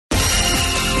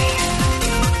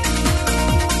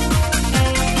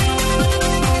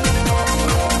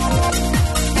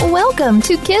Welcome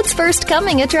to Kids First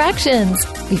Coming Attractions.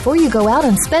 Before you go out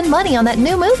and spend money on that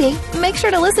new movie, make sure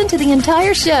to listen to the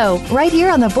entire show right here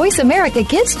on the Voice America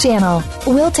Kids channel.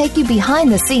 We'll take you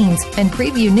behind the scenes and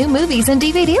preview new movies and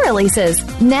DVD releases.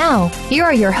 Now, here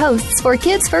are your hosts for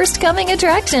Kids First Coming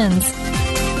Attractions.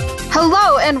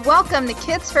 Hello and welcome to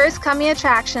Kids First Coming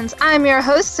Attractions. I'm your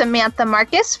host, Samantha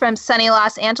Marcus from sunny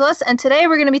Los Angeles, and today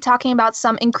we're going to be talking about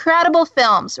some incredible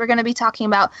films. We're going to be talking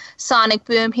about Sonic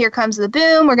Boom, Here Comes the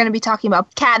Boom. We're going to be talking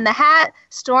about Cat in the Hat,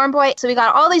 Storm Boy. So we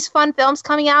got all these fun films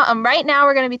coming out, and right now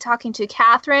we're going to be talking to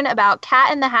Katherine about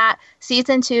Cat in the Hat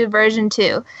Season 2, Version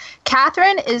 2.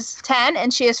 Katherine is 10,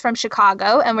 and she is from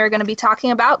Chicago, and we're going to be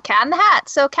talking about Cat in the Hat.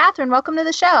 So Katherine, welcome to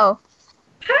the show.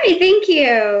 Hi, thank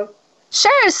you.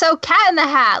 Sure, so Cat in the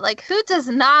Hat, like who does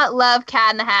not love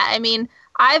Cat in the Hat? I mean,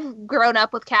 I've grown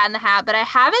up with Cat in the Hat, but I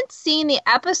haven't seen the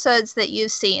episodes that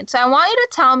you've seen. So I want you to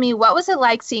tell me, what was it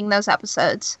like seeing those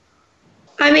episodes?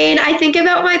 I mean, I think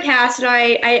about my past,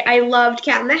 and I loved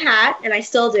Cat in the Hat, and I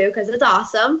still do because it's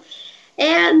awesome.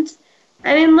 And,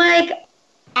 I mean, like,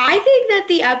 I think that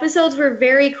the episodes were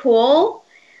very cool.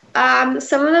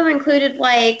 Some of them included,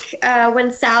 like,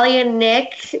 when Sally and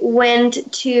Nick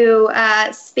went to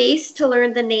space to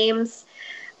learn the names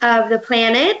of the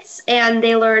planets, and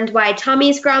they learned why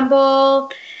tummies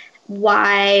grumble, or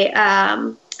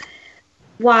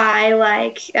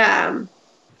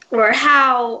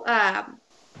how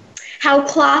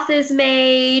cloth is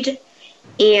made,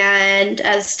 and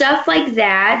stuff like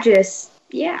that.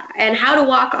 And how to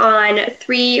walk on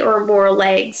 3 or more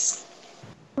legs.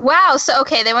 Wow, so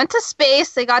okay, they went to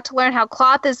space, they got to learn how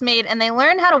cloth is made, and they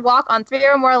learned how to walk on 3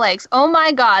 or more legs. Oh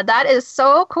my god, that is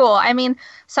so cool. I mean,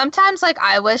 sometimes, like,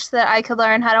 I wish that I could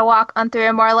learn how to walk on 3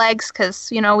 or more legs,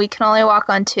 because, you know, we can only walk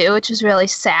on 2, which is really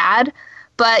sad.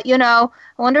 But, you know,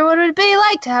 I wonder what it would be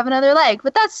like to have another leg.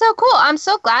 But that's so cool. I'm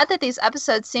so glad that these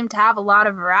episodes seem to have a lot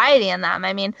of variety in them.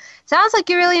 I mean, it sounds like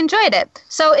you really enjoyed it.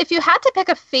 So if you had to pick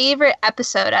a favorite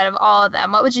episode out of all of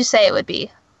them, what would you say it would be?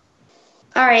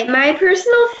 All right, my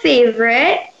personal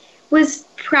favorite was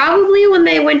probably when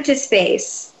they went to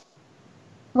space.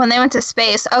 When they went to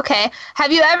space, okay.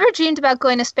 Have you ever dreamed about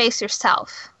going to space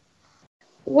yourself?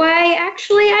 Why,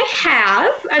 actually, I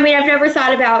have. I mean, I've never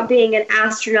thought about being an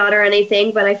astronaut or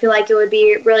anything, but I feel like it would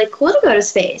be really cool to go to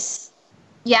space.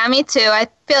 Yeah, me too. I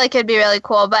feel like it'd be really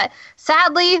cool, but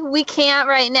sadly, we can't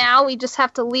right now. We just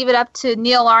have to leave it up to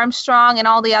Neil Armstrong and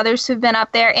all the others who've been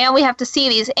up there, and we have to see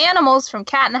these animals from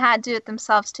Cat in the Hat do it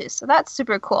themselves too, so that's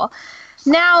super cool.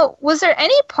 Now, was there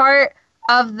any part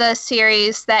of the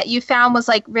series that you found was,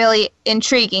 like, really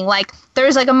intriguing? Like, there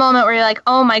was, like, a moment where you're like,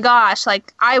 oh my gosh,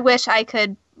 like, I wish I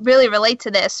could really relate to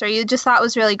this, or you just thought it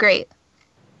was really great?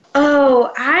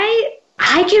 Oh, I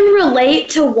can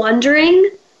relate to wondering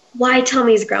why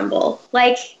tummies grumble.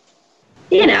 Like,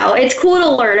 you know, it's cool to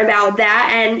learn about that,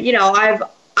 and, you know,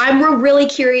 I'm a really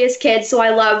curious kid, so I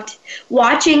loved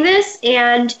watching this,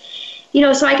 and, you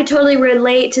know, so I could totally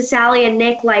relate to Sally and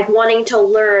Nick, like, wanting to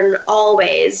learn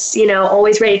always, you know,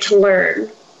 always ready to learn.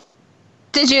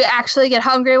 Did you actually get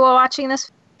hungry while watching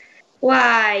this?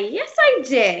 Why, yes, I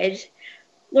did.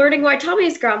 Learning why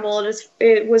tummies grumble,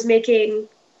 it was making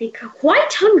me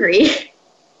quite hungry.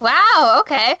 Wow,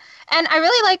 okay. And I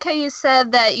really like how you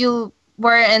said that you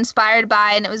were inspired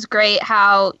by, and it was great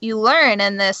how you learn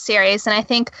in this series. And I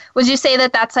think, would you say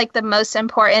that that's, like, the most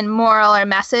important moral or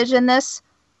message in this?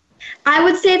 I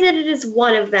would say that it is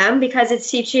one of them, because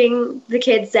it's teaching the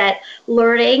kids that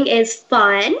learning is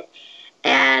fun.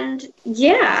 And,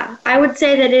 yeah, I would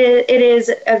say that it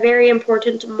is a very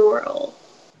important moral.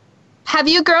 Have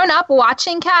you grown up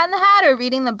watching Cat in the Hat or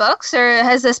reading the books, or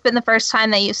has this been the first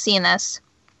time that you've seen this?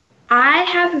 I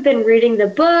have been reading the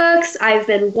books. I've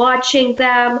been watching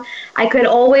them. I could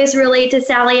always relate to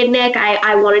Sally and Nick.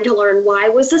 I wanted to learn, why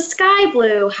was the sky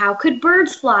blue? How could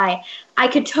birds fly? I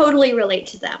could totally relate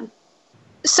to them.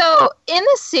 So in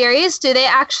this series, do they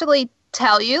actually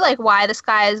tell you, like, why the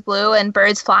sky is blue and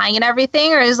birds flying and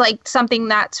everything, or is, like, something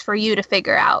that's for you to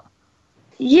figure out?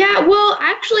 Yeah, well,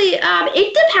 actually,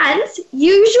 it depends.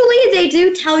 Usually they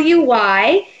do tell you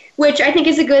why, which I think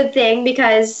is a good thing,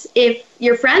 because if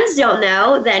your friends don't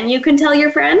know, then you can tell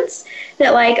your friends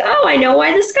that, like, oh, I know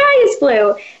why the sky is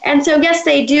blue. And so, yes,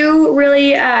 they do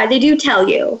really, they do tell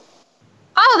you.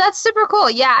 Oh, that's super cool.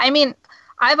 Yeah, I mean,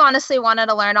 I've honestly wanted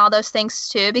to learn all those things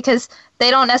too, because they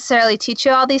don't necessarily teach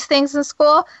you all these things in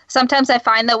school. Sometimes I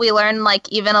find that we learn, like,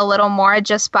 even a little more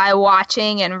just by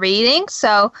watching and reading.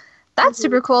 So that's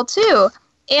super cool too.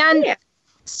 And yeah.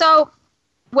 So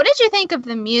what did you think of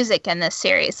the music in this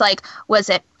series? Like, was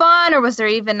it fun, or was there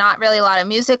even not really a lot of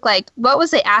music? Like, what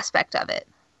was the aspect of it?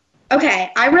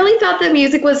 Okay, I really thought the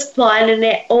music was fun, and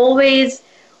it always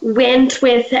went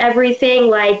with everything.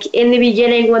 Like, in the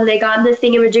beginning, when they got in the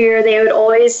thingamajigger, they would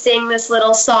always sing this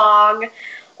little song.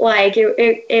 Like,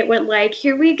 it went like,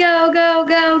 here we go, go,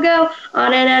 go, go,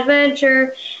 on an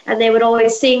adventure. And they would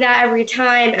always sing that every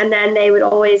time, and then they would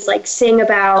always, like, sing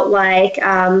about, like,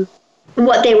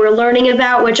 what they were learning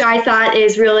about, which I thought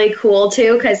is really cool,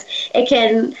 too, because it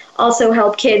can also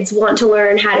help kids want to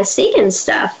learn how to sing and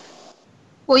stuff.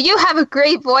 Well, you have a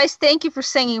great voice. Thank you for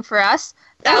singing for us.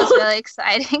 That was really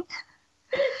exciting.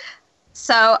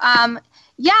 So,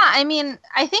 yeah, I mean,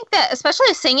 I think that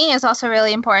especially singing is also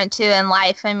really important, too, in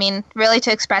life. I mean, really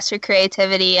to express your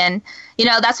creativity. And, you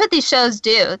know, that's what these shows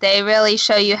do. They really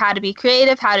show you how to be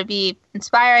creative, how to be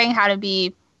inspiring, how to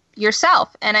be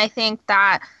yourself. And I think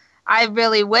that I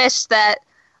really wish that,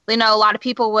 you know, a lot of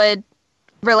people would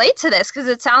relate to this because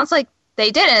it sounds like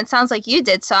they did and it sounds like you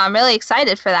did. So I'm really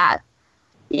excited for that.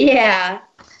 Yeah.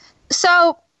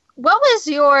 So what was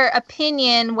your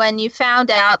opinion when you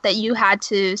found out that you had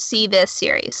to see this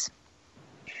series?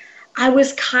 I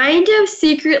was kind of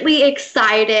secretly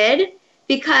excited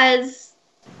because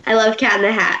I love Cat in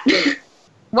the Hat.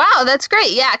 Wow, that's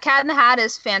great. Yeah, Cat in the Hat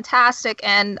is fantastic,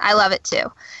 and I love it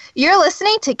too. You're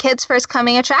listening to Kids First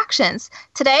Coming Attractions.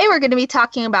 Today we're going to be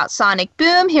talking about Sonic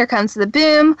Boom, Here Comes the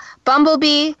Boom,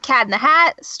 Bumblebee, Cat in the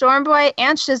Hat, Storm Boy,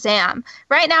 and Shazam.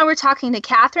 Right now we're talking to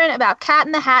Katherine about Cat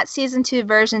in the Hat Season 2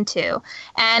 Version 2.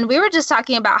 And we were just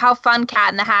talking about how fun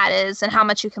Cat in the Hat is and how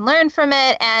much you can learn from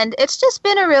it, and it's just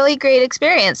been a really great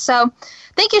experience. So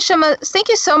thank you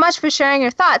so much for sharing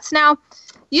your thoughts. Now,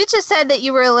 you just said that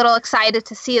you were a little excited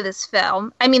to see this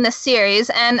series,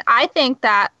 and I think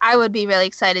that I would be really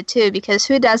excited too, because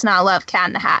who does not love Cat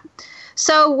in the Hat?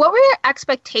 So what were your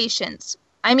expectations?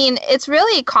 I mean, it's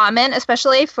really common,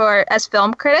 especially as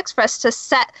film critics, for us to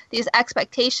set these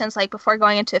expectations like before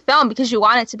going into a film because you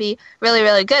want it to be really,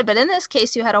 really good. But in this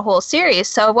case, you had a whole series.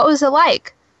 So what was it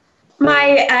like?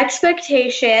 My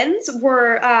expectations were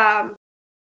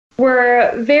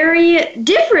very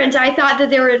different. I thought that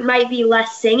there might be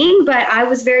less singing, but I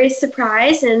was very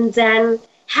surprised and then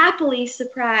happily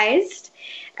surprised.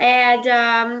 And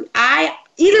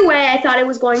either way, I thought it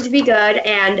was going to be good,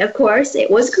 and of course,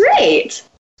 it was great.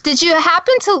 Did you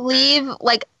happen to leave,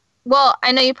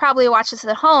 I know you probably watch this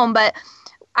at home, but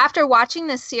after watching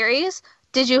this series,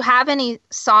 did you have any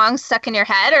songs stuck in your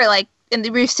head, or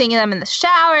were you singing them in the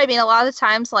shower? I mean, a lot of the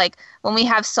times, when we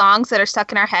have songs that are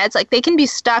stuck in our heads, they can be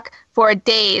stuck for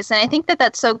days. And I think that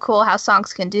that's so cool how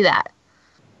songs can do that.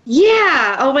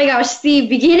 Yeah. Oh my gosh. The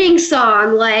beginning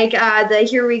song, the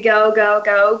Here We Go, Go,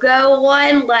 Go, Go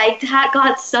one, that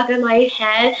got stuck in my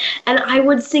head. And I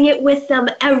would sing it with them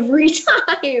every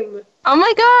time. Oh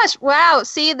my gosh. Wow.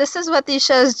 See, this is what these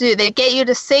shows do. They get you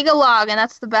to sing along, and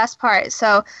that's the best part.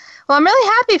 So, well, I'm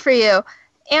really happy for you.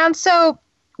 And so,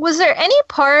 was there any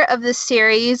part of this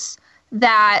series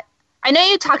that, I know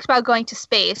you talked about going to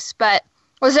space, but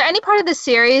was there any part of the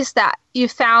series that you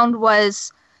found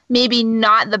was maybe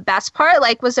not the best part?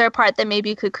 Was there a part that maybe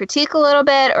you could critique a little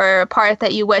bit, or a part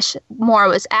that you wish more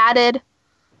was added?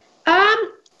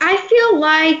 I feel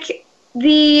like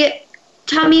the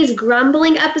Tummy's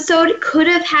grumbling episode could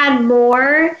have had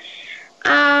more,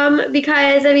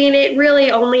 because, I mean, it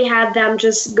really only had them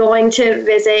just going to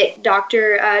visit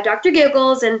Dr.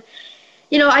 Giggles, and,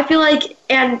 I feel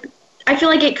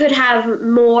like it could have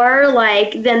more,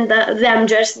 than them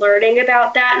just learning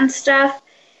about that and stuff.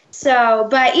 So,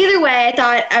 but either way, I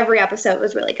thought every episode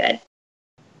was really good.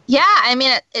 Yeah, I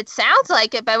mean, it sounds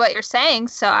like it by what you're saying,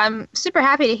 so I'm super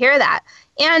happy to hear that.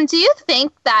 And do you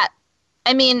think that,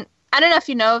 I mean, I don't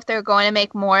know if they're going to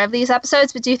make more of these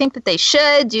episodes, but do you think that they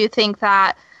should? Do you think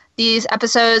that these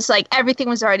episodes, everything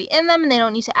was already in them and they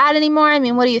don't need to add any more? I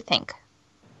mean, what do you think?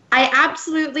 I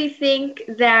absolutely think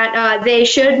that they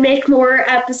should make more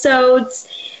episodes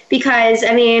because,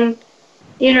 I mean,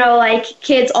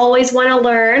 kids always want to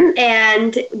learn,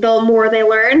 and the more they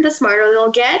learn, the smarter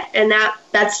they'll get, and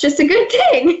that's just a good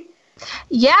thing.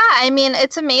 Yeah, I mean,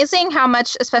 it's amazing how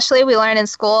much, especially we learn in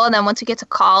school, and then once you get to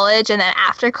college, and then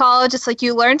after college, it's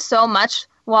you learn so much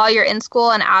while you're in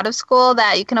school and out of school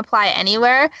that you can apply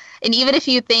anywhere. And even if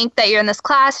you think that you're in this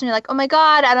class and you're like, oh my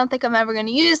God, I don't think I'm ever going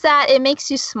to use that, it makes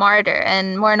you smarter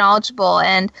and more knowledgeable.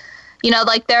 And,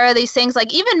 there are these things,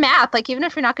 even math, even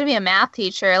if you're not going to be a math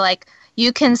teacher,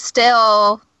 you can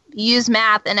still use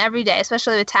math in every day,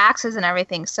 especially with taxes and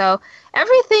everything. So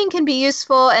everything can be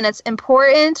useful, and it's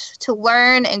important to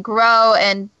learn and grow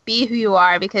and be who you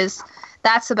are, because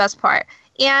that's the best part.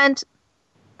 And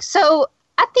so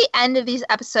at the end of these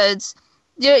episodes,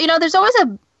 there's always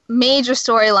a major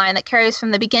storyline that carries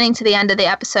from the beginning to the end of the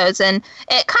episodes, and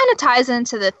it kind of ties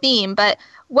into the theme. But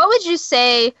what would you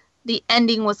say the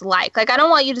ending was like? Like, I don't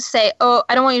want you to say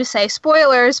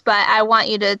spoilers, but I want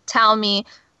you to tell me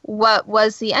what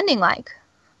was the ending like.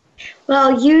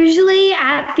 Well, usually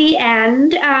at the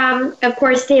end, of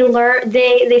course, they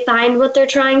find what they're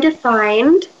trying to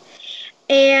find,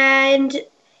 and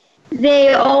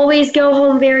they always go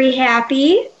home very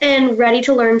happy and ready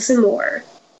to learn some more.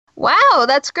 Wow,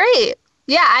 that's great.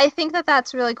 Yeah, I think that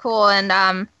that's really cool, and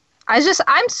I'm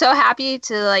so happy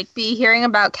to be hearing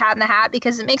about Cat in the Hat,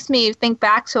 because it makes me think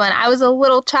back to when I was a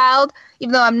little child.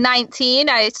 Even though I'm 19,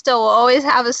 I still will always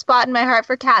have a spot in my heart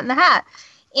for Cat in the Hat.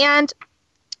 And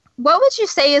what would you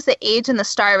say is the age and the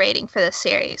star rating for this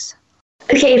series?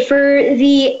 Okay, for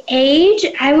the age,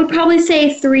 I would probably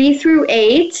say 3 through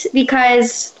 8,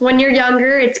 because when you're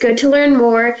younger, it's good to learn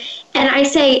more. And I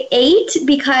say 8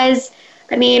 because,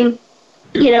 I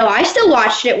still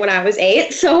watched it when I was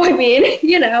 8, so Yeah,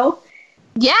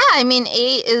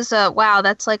 8 is, wow,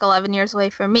 that's 11 years away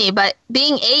from me. But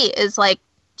being 8 is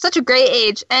such a great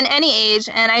age, and any age,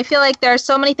 and I feel like there are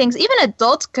so many things, even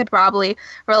adults could probably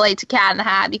relate to Cat in the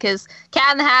Hat, because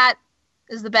Cat in the Hat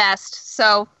is the best,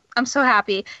 so I'm so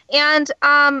happy. And,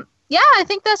 I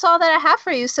think that's all that I have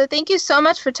for you, so thank you so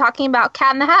much for talking about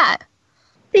Cat in the Hat.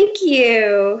 Thank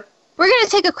you. We're going to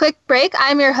take a quick break.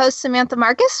 I'm your host, Samantha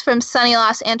Marcus from sunny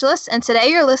Los Angeles, and today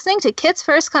you're listening to Kids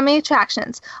First Coming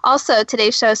Attractions. Also,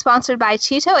 today's show is sponsored by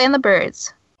Cheeto and the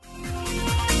Birds.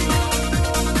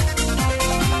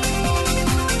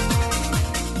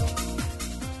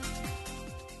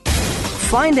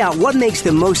 Find out what makes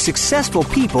the most successful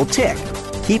people tick.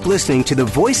 Keep listening to the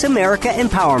Voice America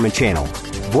Empowerment Channel.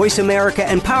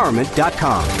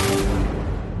 VoiceAmericaEmpowerment.com.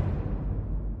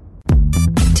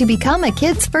 To become a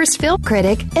Kids First Film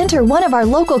Critic, enter one of our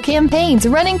local campaigns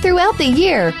running throughout the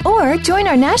year, or join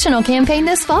our national campaign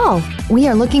this fall. We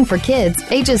are looking for kids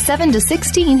ages 7 to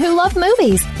 16 who love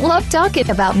movies, love talking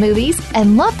about movies,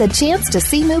 and love the chance to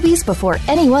see movies before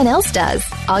anyone else does.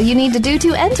 All you need to do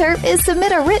to enter is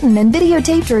submit a written and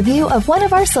videotaped review of one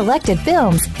of our selected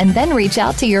films, and then reach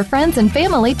out to your friends and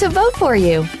family to vote for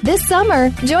you. This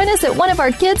summer, join us at one of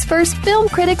our Kids First Film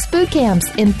Critics boot camps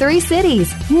in 3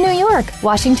 cities: New York,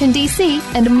 Washington, D.C.,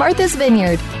 and Martha's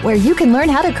Vineyard, where you can learn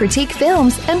how to critique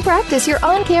films and practice your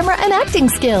on-camera and acting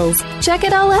skills. Check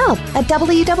it all out at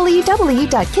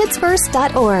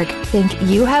www.kidsfirst.org. Think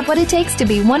you have what it takes to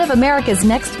be one of America's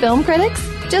next film critics?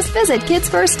 Just visit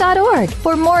kidsfirst.org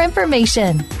for more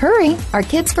information. Hurry! Our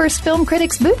Kids First Film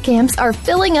Critics boot camps are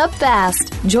filling up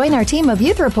fast. Join our team of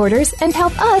youth reporters and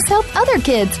help us help other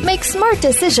kids make smart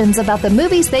decisions about the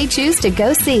movies they choose to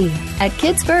go see. At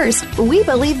Kids First, we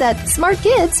believe that smart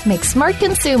kids make smart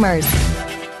consumers.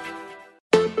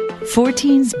 For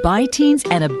teens, by teens,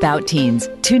 and about teens.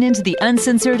 Tune into the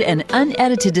uncensored and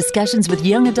unedited discussions with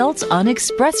young adults on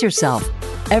Express Yourself.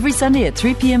 Every Sunday at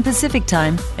 3 p.m. Pacific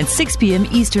Time and 6 p.m.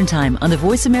 Eastern Time on the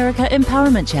Voice America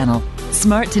Empowerment Channel.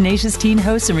 Smart, tenacious teen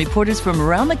hosts and reporters from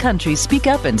around the country speak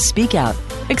up and speak out.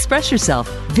 Express Yourself.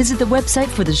 Visit the website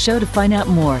for the show to find out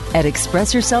more at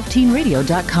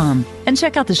expressyourselfteenradio.com. And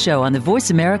check out the show on the Voice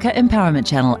America Empowerment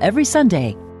Channel every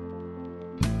Sunday.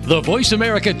 The Voice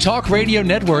America Talk Radio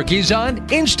Network is on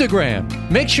Instagram.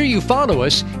 Make sure you follow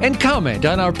us and comment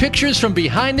on our pictures from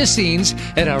behind the scenes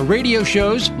at our radio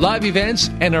shows, live events,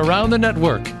 and around the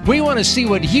network. We want to see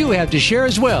what you have to share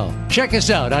as well. Check us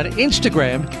out on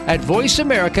Instagram at Voice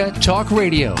America Talk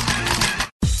Radio.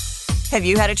 Have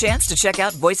you had a chance to check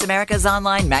out Voice America's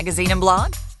online magazine and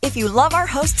blog? If you love our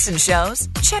hosts and shows,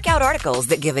 check out articles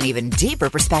that give an even deeper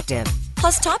perspective.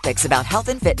 Plus topics about health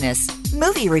and fitness,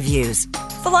 movie reviews,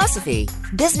 philosophy,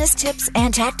 business tips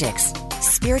and tactics,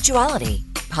 spirituality,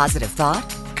 positive thought,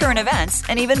 current events,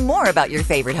 and even more about your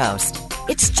favorite host.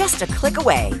 It's just a click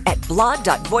away at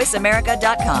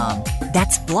blog.voiceamerica.com.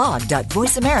 That's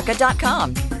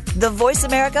blog.voiceamerica.com. The Voice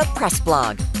America Press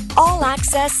Blog. All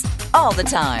access, all the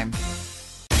time.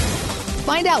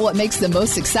 Find out what makes the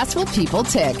most successful people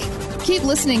tick. Keep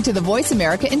listening to the Voice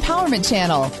America Empowerment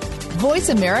Channel.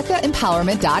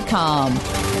 VoiceAmericaEmpowerment.com.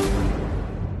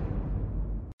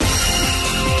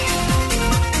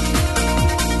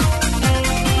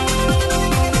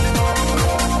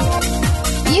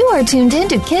 You are tuned in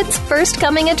to Kids First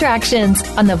Coming Attractions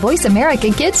on the Voice America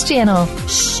Kids channel.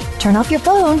 Shh, turn off your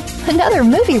phone. Another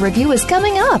movie review is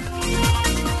coming up.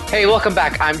 Hey, welcome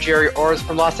back. I'm Gerry O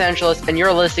from Los Angeles, and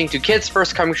you're listening to Kids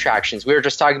First Coming Attractions. We were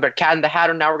just talking about Cat in the Hat,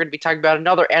 and now we're going to be talking about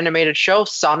another animated show,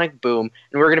 Sonic Boom,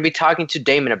 and we're going to be talking to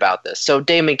Damon about this. So,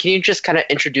 Damon, can you just kind of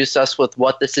introduce us with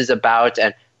what this is about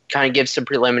and kind of give some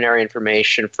preliminary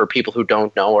information for people who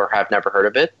don't know or have never heard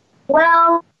of it?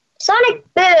 Well, Sonic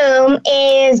Boom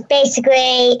is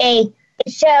basically a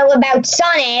show about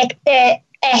Sonic, a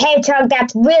hedgehog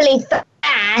that's really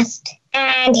fast,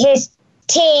 and his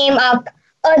team of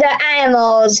other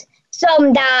animals,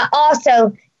 some that are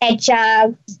also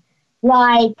hedgehogs,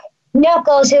 like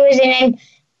Knuckles, who is an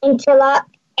Enchila,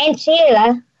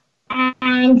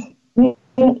 and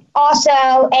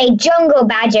also a jungle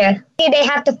badger. They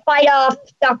have to fight off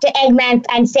Dr. Eggman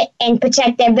and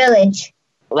protect their village.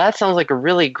 Well, that sounds like a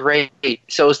really great...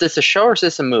 So is this a show or is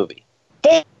this a movie?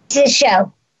 This is a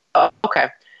show. Oh, okay.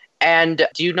 And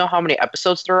do you know how many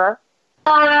episodes there are?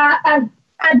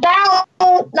 About,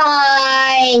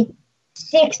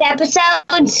 6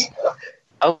 episodes.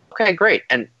 Okay, great.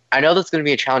 And I know that's going to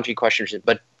be a challenging question,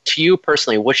 but to you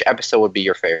personally, which episode would be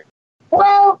your favorite?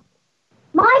 Well,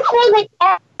 my favorite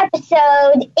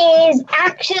episode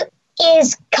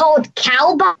is called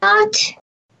Cowbot.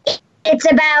 It's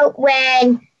about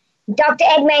when Dr.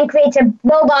 Eggman creates a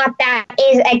robot that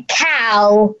is a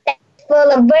cow that's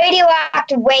full of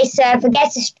radioactive waste, so if it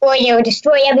gets destroyed, it will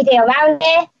destroy everything around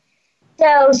it.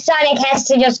 So Sonic has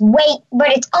to just wait, but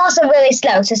it's also really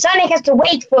slow. So Sonic has to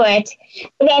wait for it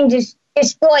and then just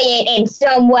destroy it in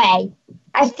some way.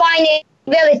 I find it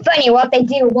really funny what they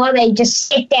do while they just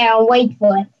sit there and wait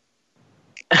for it.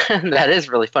 That is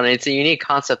really funny. It's a unique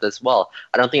concept as well.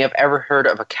 I don't think I've ever heard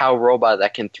of a cow robot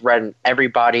that can threaten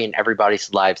everybody and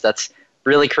everybody's lives. That's a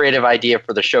really creative idea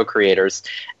for the show creators.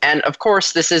 And of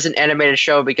course, this is an animated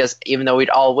show because even though we'd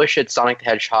all wish it, Sonic the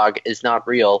Hedgehog is not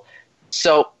real.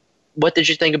 So what did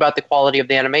you think about the quality of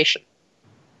the animation?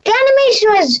 The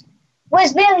animation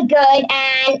was really good,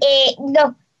 and it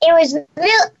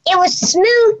was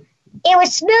smooth. It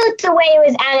was smooth the way it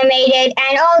was animated,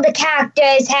 and all the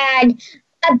characters had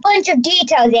a bunch of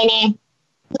details in it,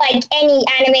 like any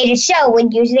animated show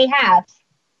would usually have.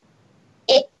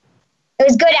 It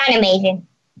was good animation.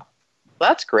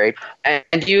 That's great. And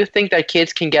do you think that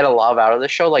kids can get a lot out of the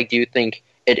show? Like, do you think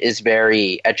it is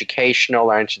very educational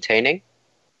or entertaining?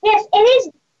 Yes, it is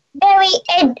very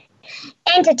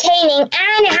entertaining, and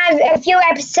it has a few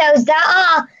episodes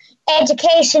that are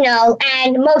educational,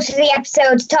 and most of the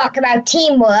episodes talk about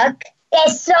teamwork.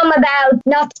 There's some about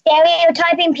not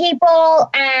stereotyping people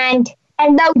and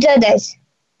loads others.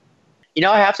 You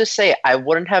know, I have to say, I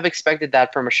wouldn't have expected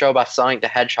that from a show about Sonic the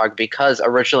Hedgehog because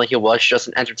originally he was just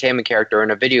an entertainment character in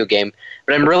a video game.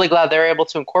 But I'm really glad they're able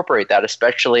to incorporate that,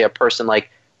 especially a person like,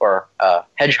 or a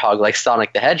hedgehog like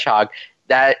Sonic the Hedgehog,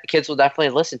 that kids will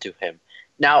definitely listen to him.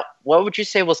 Now, what would you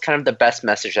say was kind of the best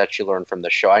message that you learned from the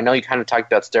show? I know you kind of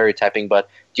talked about stereotyping, but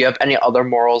do you have any other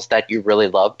morals that you really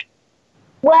loved?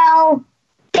 Well,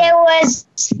 there was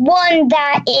one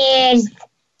that is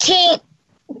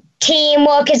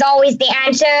teamwork is always the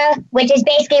answer, which is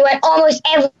basically what almost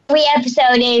every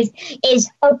episode is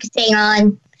focusing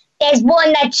on. There's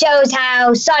one that shows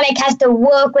how Sonic has to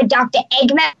work with Dr.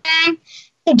 Eggman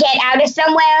to get out of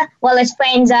somewhere while his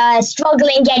friends are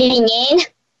struggling getting in.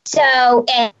 So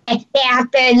they have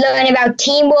to learn about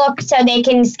teamwork so they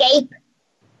can escape.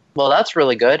 Well, that's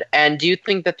really good. And do you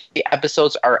think that the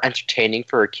episodes are entertaining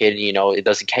for a kid? You know, it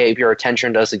doesn't keep your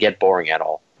attention, doesn't get boring at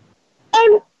all?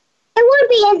 It would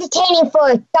be entertaining for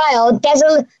a child. There's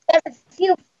a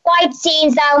few fight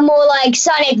scenes that are more like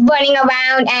Sonic running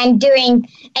around and doing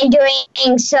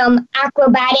some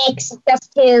acrobatics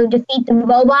just to defeat the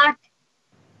robot.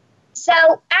 So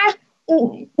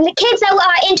the kids that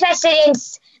are interested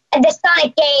in the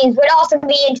Sonic games would also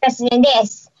be interested in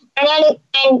this,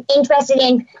 and interested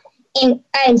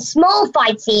in small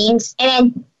fight scenes,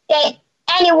 and then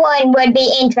anyone would be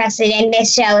interested in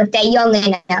this show if they're young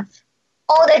enough.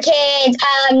 Older kids,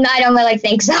 I don't really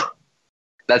think so.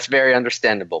 That's very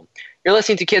understandable. You're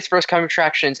listening to Kids First Coming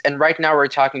Attractions, and right now we're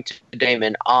talking to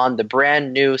Damon on the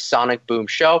brand new Sonic Boom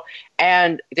show.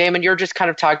 And Damon, you're just kind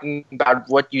of talking about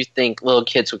what you think little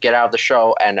kids would get out of the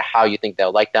show and how you think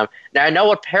they'll like them. Now, I know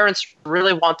what parents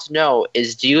really want to know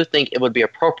is, do you think it would be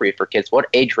appropriate for kids? What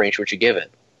age range would you give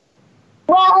it?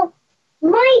 Well,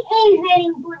 my age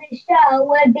rating for the show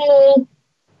would be,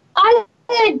 I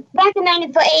would recommend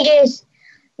it for ages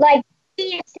like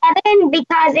 3 to 7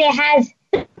 because it has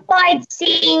fight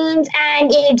scenes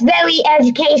and it's very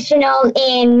educational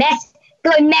in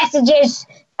good messages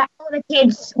that all the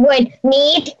kids would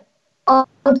need, all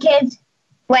kids,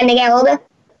 when they get older.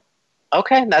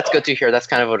 Okay, that's good to hear. That's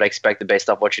kind of what I expected based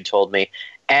off what you told me.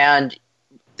 And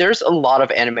there's a lot of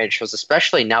animated shows,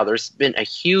 especially now. There's been a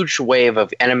huge wave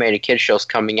of animated kid shows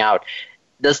coming out.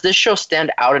 Does this show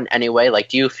stand out in any way? Like,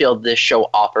 do you feel this show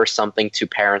offers something to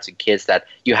parents and kids that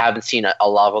you haven't seen a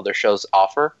lot of other shows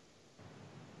offer?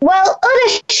 Well,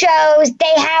 other shows,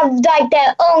 they have like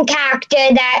their own character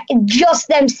that just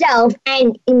themselves,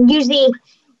 and usually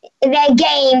their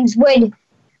games would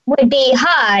be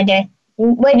hard,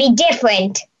 would be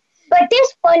different. But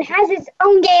this one has its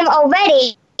own game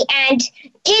already, and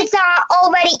kids that are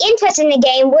already interested in the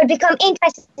game would become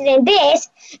interested in this,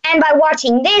 and by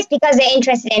watching this, because they're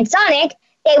interested in Sonic,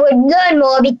 they would learn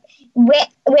more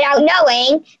without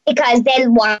knowing, because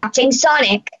they're watching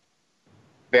Sonic.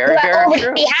 Very, very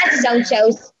true. He has his own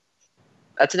shows.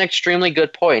 That's an extremely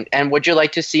good point. And would you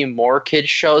like to see more kids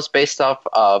shows based off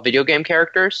video game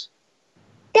characters?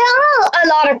 There are a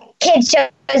lot of kids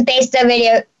shows based on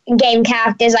video game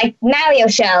characters, like Mario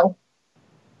Show.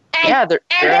 And, yeah, they're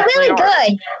really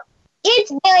good.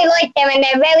 Kids really like them, and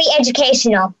they're very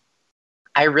educational.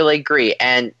 I really agree,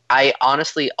 and I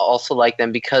honestly also like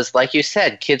them because, like you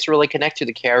said, kids really connect to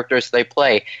the characters they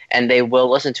play, and they will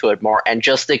listen to it more, and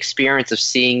just the experience of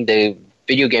seeing the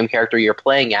video game character you're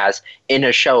playing as in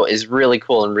a show is really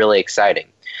cool and really exciting.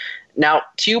 Now,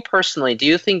 to you personally, do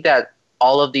you think that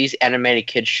all of these animated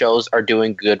kids shows are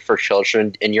doing good for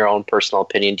children, in your own personal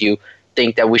opinion? Do you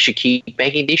think that we should keep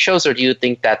making these shows, or do you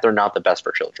think that they're not the best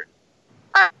for children?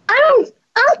 I don't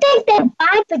think they're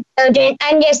bad for children.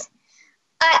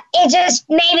 It just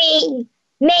maybe,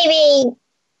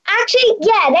 actually,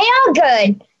 yeah, they are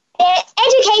good. They're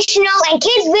educational, and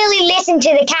kids really listen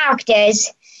to the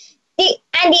characters. The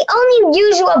only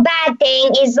usual bad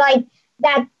thing is like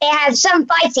that they have some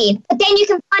fight scene, but then you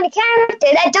can find a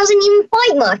character that doesn't even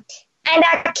fight much, and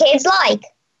that kids like,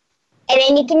 and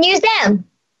then you can use them.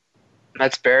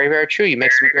 That's very, very true. You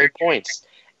make some great points.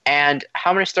 And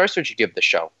how many stars would you give the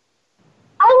show?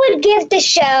 I would give the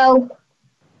show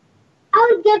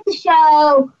 3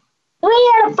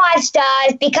 out of 5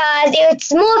 stars, because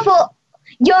it's more for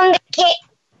younger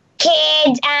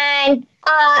kids, and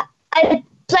I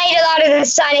played a lot of the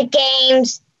Sonic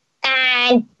games,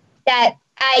 and that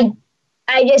I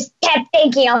just kept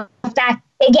thinking of the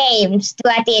games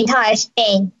throughout the entire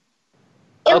thing.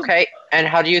 Okay, and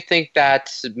how do you think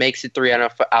that makes it 3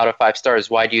 out of 5 stars?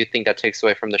 Why do you think that takes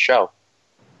away from the show?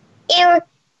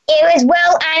 It was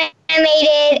well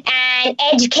animated and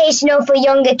educational for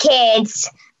younger kids,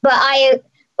 but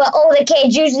older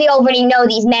kids usually already know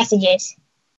these messages.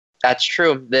 That's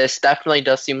true. This definitely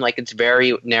does seem like it's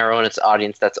very narrow in its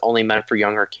audience that's only meant for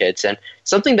younger kids. And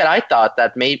something that I thought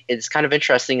that made it's kind of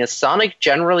interesting is Sonic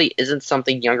generally isn't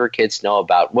something younger kids know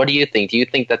about. What do you think? Do you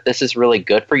think that this is really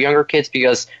good for younger kids?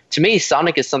 Because to me,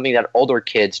 Sonic is something that older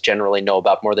kids generally know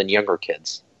about more than younger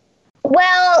kids.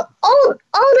 Well,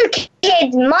 older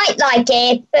kids might like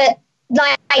it, but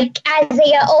like as they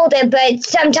get older, but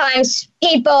sometimes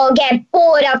people get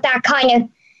bored of that kind of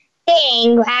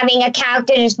thing, having a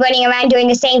character just running around doing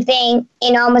the same thing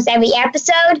in almost every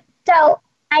episode. So,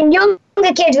 and younger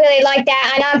kids really like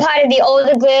that, and I'm part of the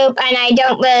older group, and I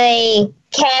don't really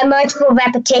care much for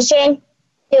repetition,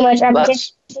 too much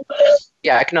repetition.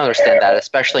 Yeah, I can understand that,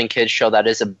 especially in kids' show. That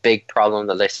is a big problem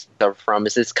that they suffer from,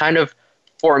 is it's kind of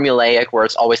formulaic, where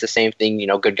it's always the same thing,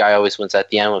 good guy always wins at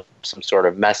the end with some sort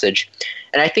of message.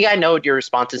 And I think I know what your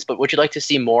response is, but would you like to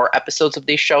see more episodes of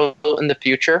these shows in the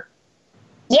future?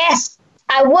 Yes,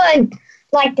 I would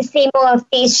like to see more of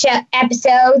these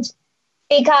episodes,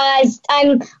 because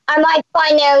I might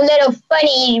find it a little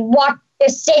funny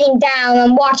just sitting down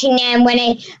and watching them when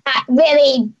I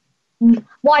really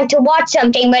want to watch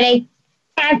something, but I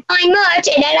can't find much,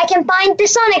 and then I can find the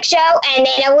Sonic show, and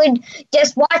then I would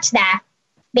just watch that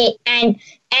and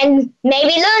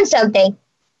maybe learn something.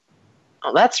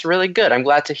 Oh, that's really good. I'm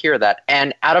glad to hear that.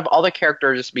 And out of all the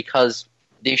characters, because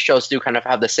these shows do kind of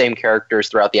have the same characters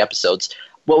throughout the episodes,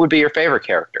 what would be your favorite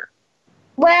character?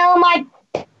 Well, my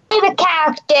favorite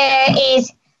character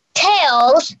is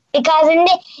Tails, because in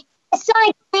the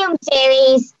Sonic Boom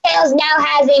series, Tails now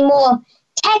has a more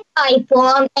tech-eye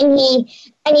form, and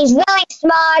he's really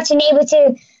smart and able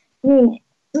to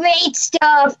create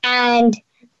stuff and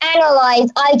analyze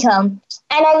items.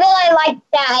 And I really like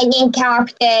that in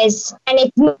characters, and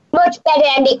it's much better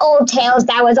than the old Tails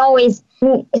that was always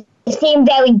seemed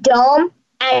very dumb,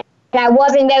 and I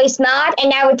wasn't very smart, and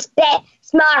now it's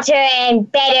smarter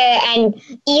and better and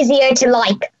easier to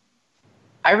like.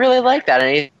 I really like that,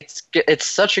 and it's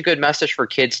such a good message for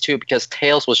kids too, because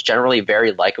Tails was generally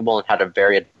very likable and had a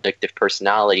very addictive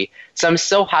personality. So I'm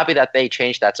so happy that they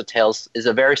changed that, so Tails is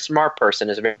a very smart person,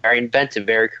 is very inventive,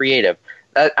 very creative.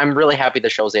 I'm really happy the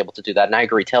show is able to do that, and I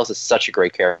agree, Tails is such a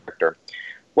great character.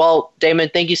 Well, Damon,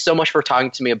 thank you so much for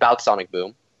talking to me about Sonic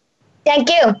Boom. Thank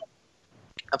you.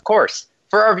 Of course.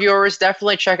 For our viewers,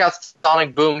 definitely check out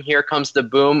Sonic Boom, Here Comes the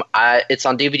Boom. It's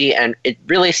on DVD, and it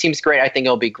really seems great. I think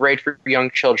it'll be great for young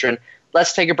children.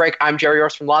 Let's take a break. I'm Gerry O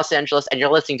from Los Angeles, and you're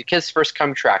listening to Kids First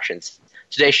Coming Attractions.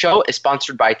 Today's show is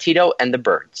sponsored by Tito and the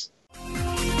Birds.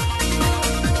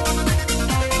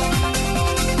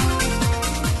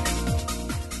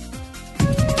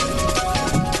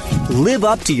 Live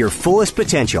up to your fullest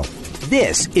potential.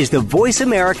 This is the Voice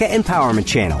America Empowerment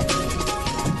Channel.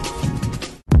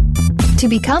 To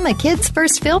become a Kids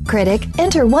First Film Critic,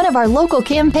 enter one of our local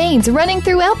campaigns running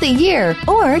throughout the year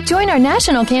or join our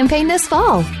national campaign this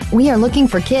fall. We are looking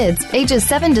for kids ages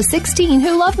 7 to 16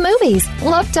 who love movies,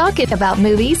 love talking about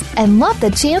movies, and love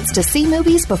the chance to see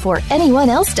movies before anyone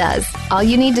else does. All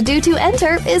you need to do to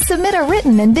enter is submit a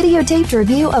written and videotaped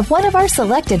review of one of our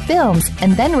selected films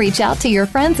and then reach out to your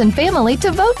friends and family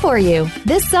to vote for you.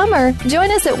 This summer,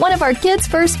 join us at one of our Kids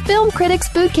First Film Critics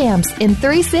boot camps in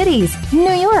 3 cities,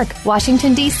 New York,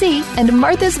 Washington, D.C., and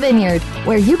Martha's Vineyard,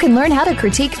 where you can learn how to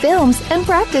critique films and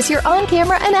practice your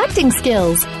on-camera and acting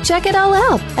skills. Check it all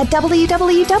out at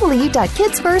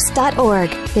www.kidsfirst.org.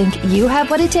 Think you have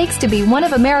what it takes to be one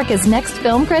of America's next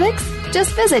film critics?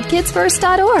 Just visit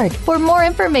kidsfirst.org for more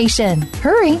information.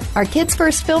 Hurry! Our Kids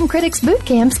First Film Critics boot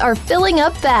camps are filling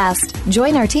up fast.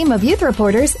 Join our team of youth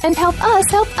reporters and help us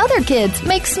help other kids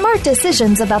make smart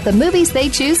decisions about the movies they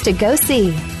choose to go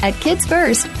see. At Kids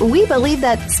First, we believe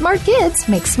that smart kids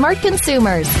make smart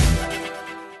consumers.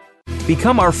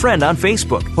 Become our friend on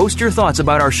Facebook. Post your thoughts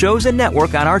about our shows and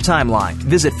network on our timeline.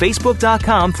 Visit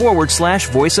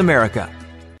facebook.com/Voice America.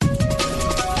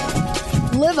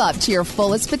 Live up to your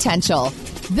fullest potential.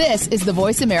 This is the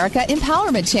Voice America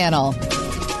Empowerment Channel.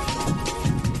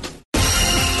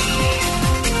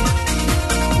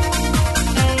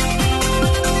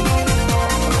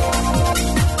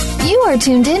 You are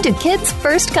tuned in to Kids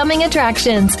First Coming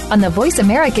Attractions on the Voice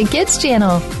America Kids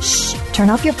channel. Shh, turn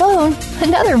off your phone.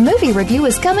 Another movie review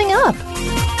is coming up.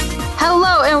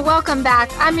 Hello and welcome back.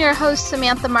 I'm your host,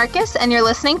 Samantha Marcus, and you're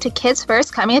listening to Kids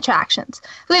First Coming Attractions.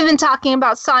 We've been talking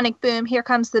about Sonic Boom, Here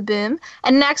Comes the Boom,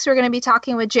 and next we're going to be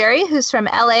talking with Gerry, who's from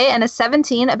LA and is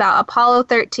 17, about Apollo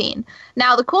 13.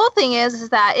 Now, the cool thing is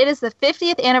that it is the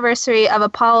 50th anniversary of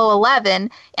Apollo 11,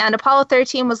 and Apollo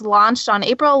 13 was launched on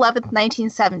April 11th,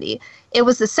 1970. It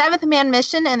was the 7th manned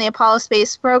mission in the Apollo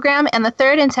space program and the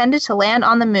 3rd intended to land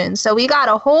on the moon. So we got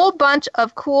a whole bunch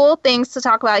of cool things to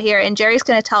talk about here, and Gerry's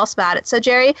going to tell us about it. So,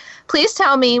 Gerry, please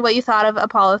tell me what you thought of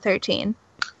Apollo 13.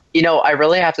 You know, I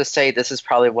really have to say this is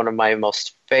probably one of my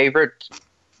most favorite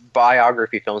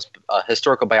biography films,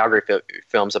 historical biography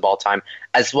films of all time,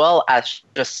 as well as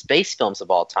just space films of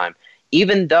all time.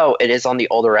 Even though it is on the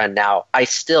older end now, I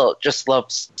still just love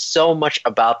so much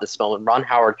about this film. And Ron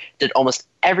Howard did almost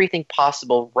everything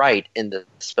possible right in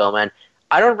this film. And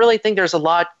I don't really think there's a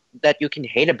lot that you can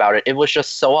hate about it. It was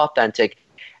just so authentic.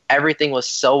 Everything was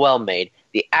so well made.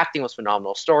 The acting was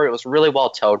phenomenal. Story was really well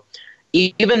told.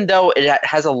 Even though it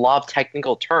has a lot of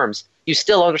technical terms, you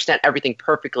still understand everything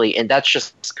perfectly. And that's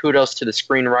just kudos to the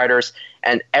screenwriters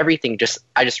and everything.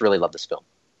 I just really love this film.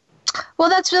 Well,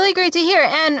 that's really great to hear.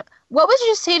 And what would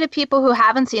you say to people who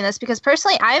haven't seen this? Because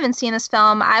personally, I haven't seen this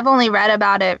film. I've only read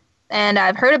about it and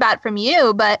I've heard about it from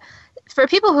you. But for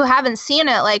people who haven't seen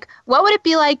it, like, what would it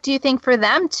be like, do you think, for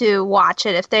them to watch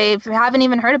it if they haven't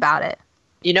even heard about it?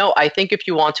 You know, I think if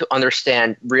you want to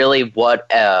understand really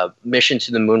what a mission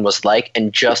to the moon was like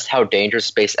and just how dangerous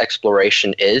space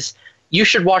exploration is, you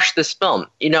should watch this film.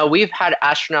 You know, we've had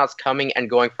astronauts coming and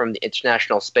going from the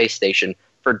International Space Station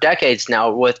for decades now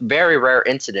with very rare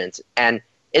incidents. And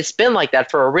it's been like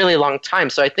that for a really long time.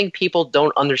 So I think people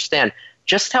don't understand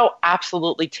just how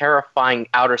absolutely terrifying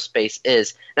outer space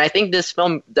is. And I think this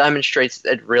film demonstrates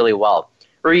it really well.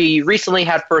 We recently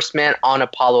had First Man on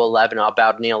Apollo 11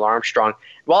 about Neil Armstrong.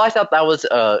 While I thought that was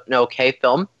an okay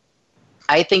film,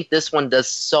 I think this one does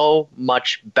so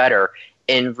much better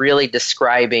in really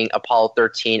describing Apollo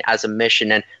 13 as a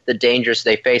mission and the dangers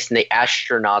they face and the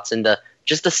astronauts and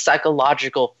just the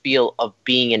psychological feel of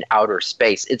being in outer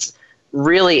space. It's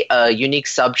really a unique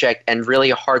subject and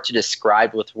really hard to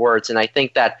describe with words. And I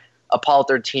think that Apollo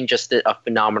 13 just did a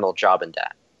phenomenal job in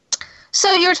that.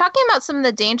 So you were talking about some of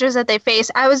the dangers that they face.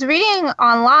 I was reading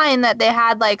online that they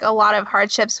had like a lot of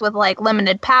hardships with like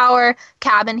limited power,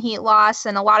 cabin heat loss,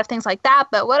 and a lot of things like that.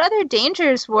 But what other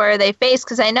dangers were they faced?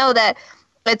 Because I know that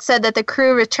it said that the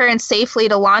crew returned safely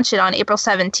to launch it on April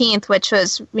 17th, which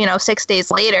was, 6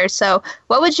 days later. So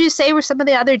what would you say were some of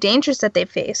the other dangers that they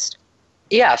faced?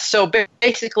 Yeah, so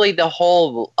basically the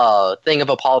whole thing of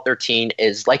Apollo 13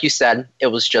 is, like you said, it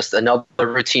was just another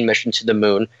routine mission to the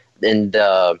moon in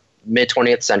the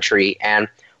mid-20th century. And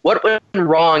what went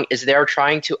wrong is they were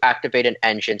trying to activate an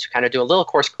engine to kind of do a little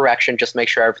course correction, just make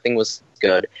sure everything was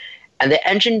good. And the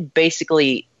engine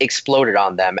basically exploded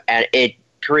on them, and it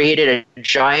created a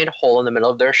giant hole in the middle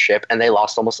of their ship, and they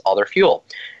lost almost all their fuel.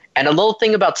 And a little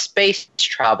thing about space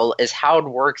travel is how it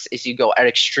works is you go at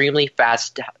extremely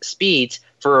fast speeds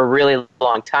for a really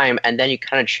long time, and then you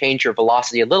kind of change your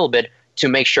velocity a little bit to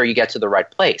make sure you get to the right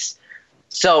place.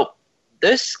 So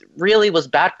this really was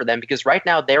bad for them because right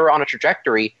now they were on a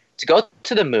trajectory to go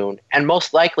to the moon, and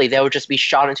most likely they would just be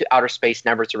shot into outer space,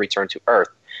 never to return to Earth.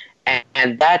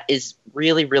 And that is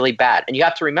really, really bad. And you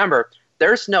have to remember,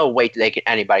 there's no way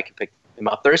anybody can pick them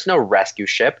up. There's no rescue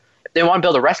ship. If they want to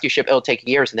build a rescue ship, it'll take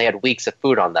years, and they had weeks of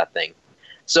food on that thing.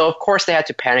 So, of course, they had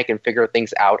to panic and figure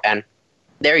things out, and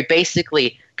they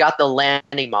basically got the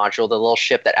landing module, the little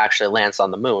ship that actually lands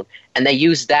on the moon, and they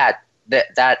used that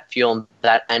fuel and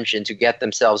that engine to get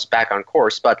themselves back on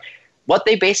course. But what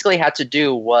they basically had to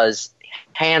do was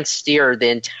hand steer the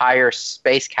entire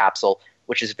space capsule,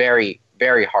 which is very,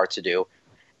 very hard to do.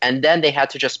 And then they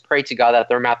had to just pray to God that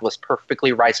their math was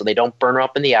perfectly right so they don't burn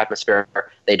up in the atmosphere,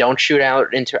 they don't shoot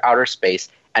out into outer space,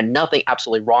 and nothing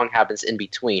absolutely wrong happens in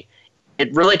between.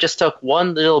 It really just took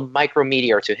one little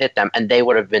micrometeor to hit them, and they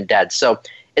would have been dead. So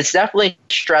it's definitely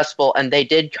stressful, and they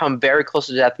did come very close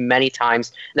to death many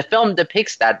times. The film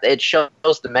depicts that. It shows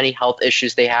the many health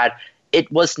issues they had.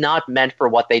 It was not meant for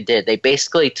what they did. They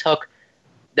basically took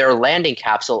their landing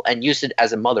capsule and used it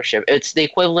as a mothership. It's the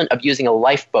equivalent of using a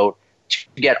lifeboat to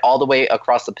get all the way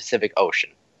across the Pacific Ocean.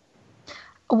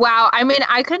 Wow. I mean,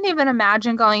 I couldn't even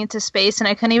imagine going into space, and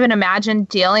I couldn't even imagine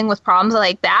dealing with problems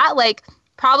like that. Like,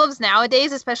 problems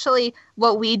nowadays, especially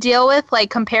what we deal with, like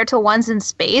compared to ones in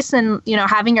space, and, you know,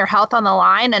 having your health on the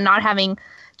line and not having,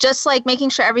 just like making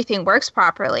sure everything works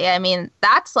properly. I mean,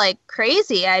 that's like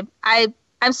crazy.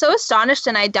 I'm so astonished,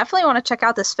 and I definitely want to check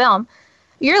out this film.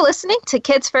 You're listening to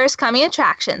Kids First Coming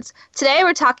Attractions. Today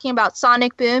we're talking about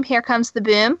Sonic Boom, Here Comes the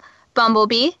Boom,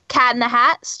 Bumblebee, Cat in the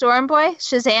Hat, Storm Boy,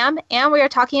 Shazam, and we are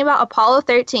talking about Apollo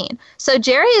 13. So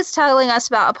Gerry is telling us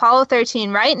about Apollo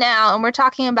 13 right now, and we're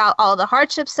talking about all the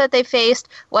hardships that they faced,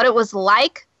 what it was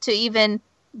like to even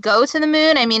go to the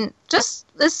moon. I mean, this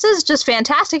is just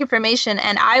fantastic information,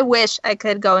 and I wish I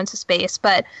could go into space.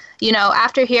 But, you know,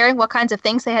 after hearing what kinds of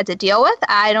things they had to deal with,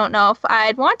 I don't know if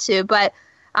I'd want to. But,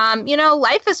 you know,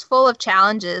 life is full of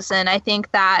challenges, and I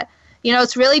think that, you know,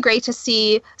 it's really great to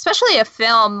see, especially a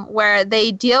film where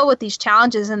they deal with these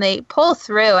challenges and they pull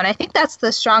through. And I think that's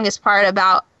the strongest part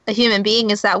about a human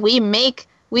being, is that we make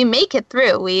it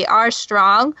through. We are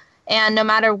strong, and no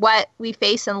matter what we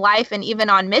face in life, and even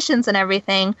on missions and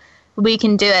everything, we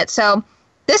can do it. So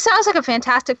this sounds like a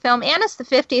fantastic film, and it's the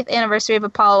 50th anniversary of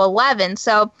Apollo 11.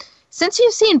 So since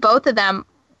you've seen both of them,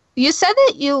 you said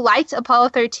that you liked Apollo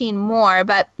 13 more,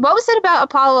 but what was it about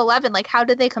Apollo 11? Like, how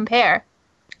did they compare?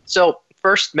 So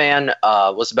First Man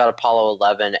was about Apollo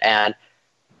 11, and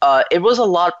it was a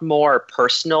lot more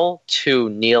personal to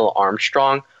Neil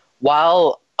Armstrong,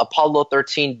 while Apollo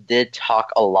 13 did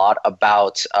talk a lot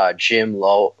about Jim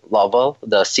Lovell,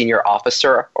 the senior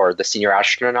officer or the senior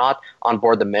astronaut on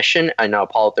board the mission in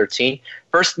Apollo 13.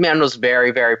 First Man was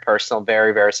very, very personal,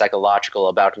 very, very psychological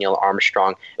about Neil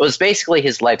Armstrong. It was basically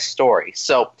his life story.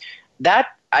 So that,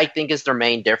 I think, is their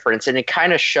main difference, and it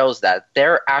kind of shows that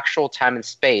their actual time in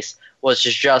space was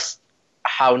just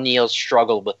how Neil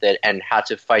struggled with it and had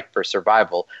to fight for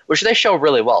survival, which they show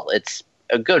really well. It's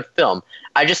a good film.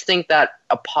 I just think that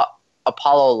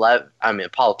Apollo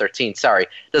 13,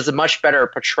 does a much better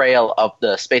portrayal of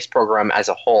the space program as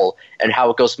a whole, and how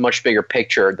it goes much bigger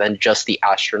picture than just the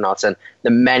astronauts and the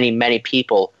many, many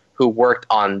people who worked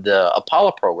on the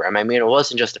Apollo program. I mean, it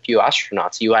wasn't just a few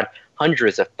astronauts. You had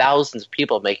hundreds of thousands of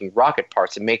people making rocket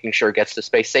parts and making sure it gets to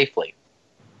space safely.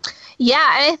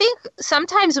 Yeah, and I think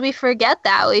sometimes we forget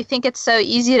that. We think it's so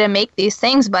easy to make these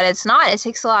things, but it's not. It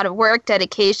takes a lot of work,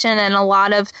 dedication, and a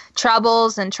lot of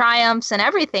troubles and triumphs and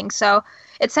everything. So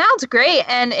it sounds great,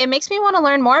 and it makes me want to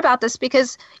learn more about this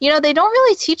because, you know, they don't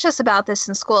really teach us about this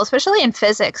in school, especially in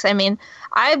physics. I mean,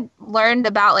 I learned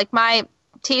about, like, my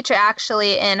teacher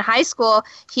actually in high school,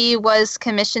 he was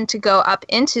commissioned to go up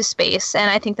into space,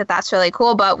 and I think that that's really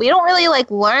cool, but we don't really,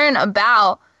 like, learn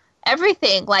about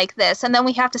everything like this, and then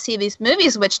we have to see these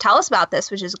movies which tell us about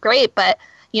this, which is great. But,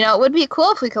 you know, it would be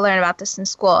cool if we could learn about this in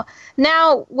school.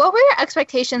 Now, what were your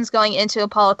expectations going into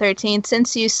Apollo 13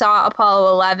 since you saw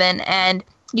Apollo 11 and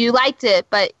you liked it?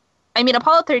 But, I mean,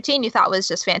 Apollo 13 you thought was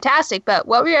just fantastic, but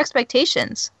what were your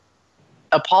expectations?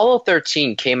 Apollo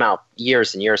 13 came out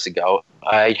years and years ago.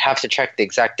 I have to check the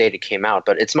exact date it came out,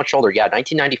 but it's much older. Yeah,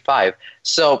 1995.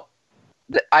 So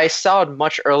I saw it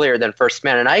much earlier than First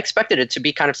Man, and I expected it to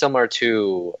be kind of similar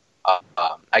to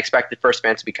First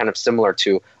Man to be kind of similar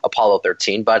to Apollo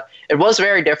 13, but it was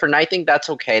very different. I think that's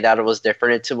okay that it was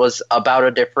different. It was about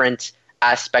a different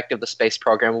aspect of the space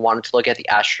program, wanted to look at the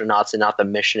astronauts and not the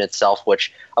mission itself,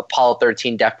 which Apollo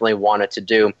 13 definitely wanted to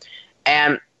do.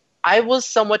 And I was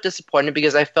somewhat disappointed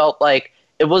because I felt like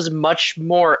it was much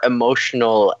more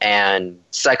emotional and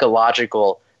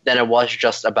psychological than it was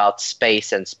just about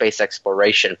space and space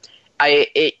exploration.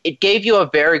 It gave you a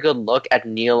very good look at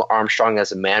Neil Armstrong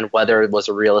as a man. Whether it was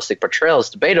a realistic portrayal is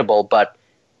debatable, but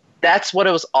that's what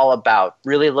it was all about,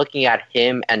 really looking at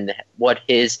him and what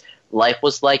his life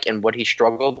was like and what he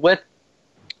struggled with.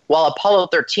 While Apollo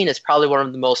 13 is probably one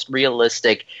of the most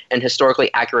realistic and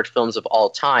historically accurate films of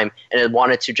all time, and it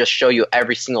wanted to just show you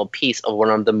every single piece of one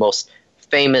of the most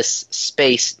famous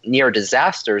space near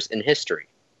disasters in history.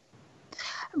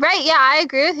 Right, yeah, I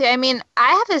agree with you. I mean,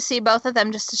 I have to see both of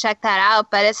them just to check that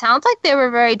out, but it sounds like they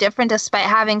were very different despite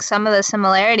having some of the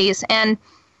similarities. And,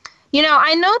 you know,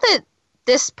 I know that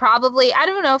this probably, I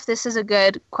don't know if this is a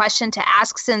good question to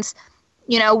ask since,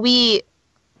 you know, we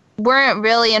weren't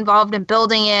really involved in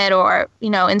building it or, you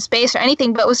know, in space or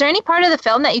anything, but was there any part of the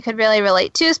film that you could really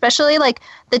relate to, especially like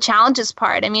the challenges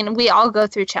part? I mean, we all go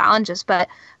through challenges, but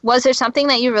was there something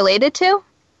that you related to?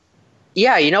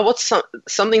 Yeah, you know what's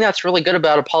something that's really good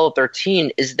about Apollo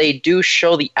 13 is they do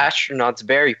show the astronauts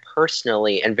very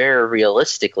personally and very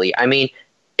realistically. I mean,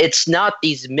 it's not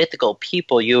these mythical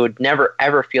people you would never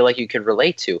ever feel like you could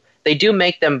relate to. They do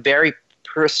make them very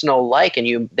personal-like,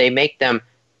 and they make them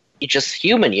just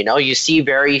human, you know? You see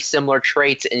very similar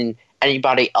traits in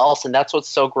anybody else, and that's what's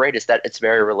so great is that it's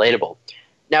very relatable.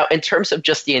 Now, in terms of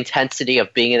just the intensity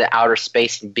of being in the outer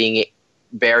space and being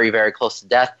very, very close to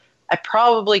death, I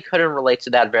probably couldn't relate to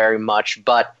that very much,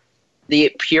 but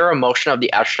the pure emotion of the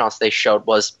astronauts they showed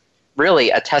was really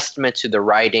a testament to the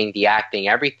writing, the acting,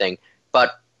 everything.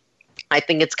 But I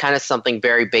think it's kind of something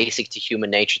very basic to human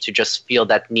nature to just feel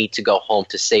that need to go home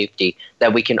to safety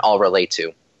that we can all relate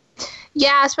to.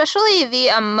 Yeah, especially the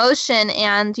emotion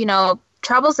and, you know,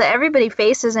 troubles that everybody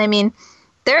faces. I mean,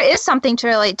 there is something to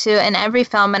relate to in every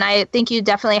film, and I think you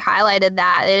definitely highlighted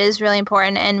that. It is really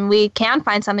important, and we can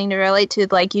find something to relate to,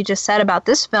 like you just said about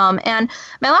this film. And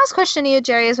my last question to you,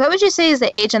 Gerry, is what would you say is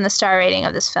the age and the star rating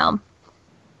of this film?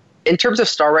 In terms of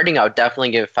star rating, I would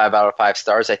definitely give it 5 out of 5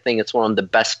 stars. I think it's one of the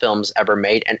best films ever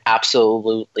made and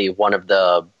absolutely one of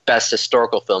the best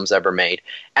historical films ever made.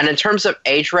 And in terms of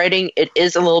age rating, it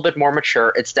is a little bit more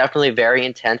mature. It's definitely very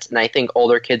intense, and I think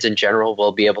older kids in general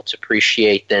will be able to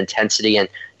appreciate the intensity and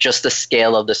just the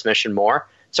scale of this mission more.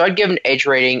 So I'd give an age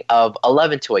rating of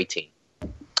 11 to 18.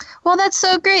 Well, that's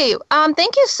so great.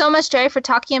 Thank you so much, Gerry, for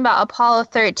talking about Apollo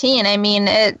 13. I mean,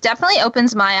 it definitely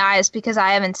opens my eyes because I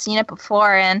haven't seen it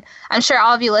before, and I'm sure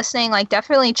all of you listening, like,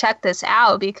 definitely check this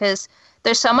out because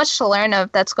there's so much to learn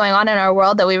of that's going on in our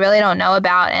world that we really don't know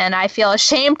about, and I feel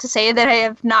ashamed to say that I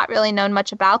have not really known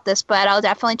much about this, but I'll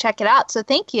definitely check it out, so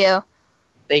thank you.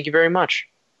 Thank you very much.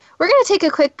 We're going to take a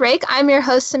quick break. I'm your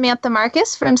host, Samantha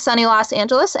Marcus from sunny Los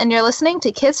Angeles, and you're listening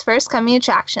to Kids First Coming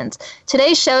Attractions.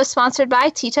 Today's show is sponsored by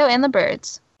Tito and the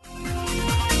Birds.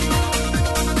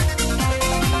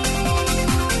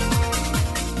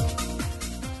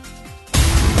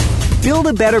 Build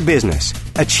a better business.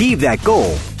 Achieve that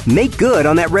goal. Make good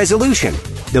on that resolution.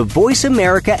 The Voice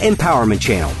America Empowerment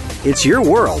Channel. It's your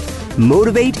world.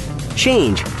 Motivate,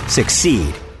 change,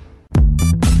 succeed.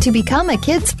 To become a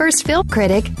Kids First Film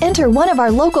Critic, enter one of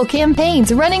our local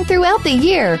campaigns running throughout the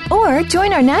year, or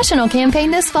join our national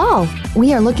campaign this fall.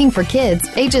 We are looking for kids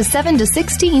ages 7 to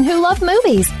 16 who love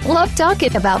movies, love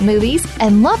talking about movies,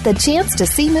 and love the chance to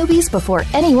see movies before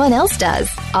anyone else does.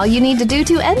 All you need to do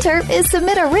to enter is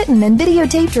submit a written and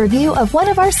videotaped review of one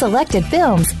of our selected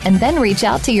films, and then reach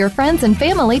out to your friends and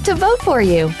family to vote for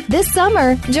you. This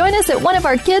summer, join us at one of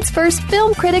our Kids First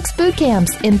Film Critics boot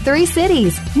camps in 3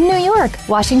 cities, New York,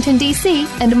 Washington, D.C.,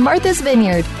 and Martha's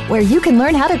Vineyard, where you can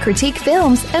learn how to critique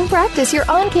films and practice your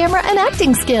on-camera and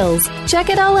acting skills. Check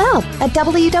it all out at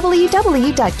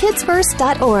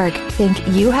www.kidsfirst.org. Think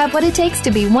you have what it takes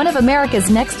to be one of America's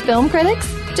next film critics?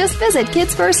 Just visit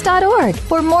kidsfirst.org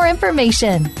for more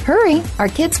information. Hurry! Our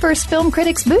Kids First Film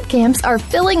Critics boot camps are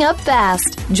filling up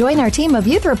fast. Join our team of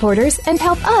youth reporters and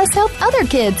help us help other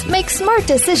kids make smart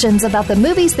decisions about the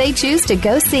movies they choose to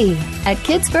go see. At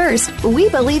Kids First, we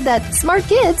believe that smart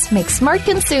kids make smart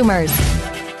consumers.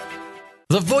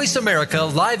 The Voice America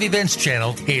Live Events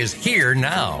channel is here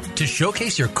now to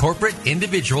showcase your corporate,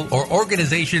 individual, or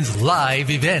organization's live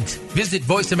event. Visit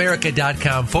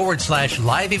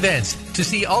voiceamerica.com/live events to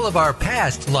see all of our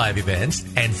past live events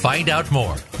and find out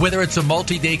more. Whether it's a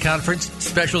multi-day conference,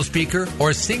 special speaker,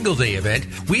 or single-day event,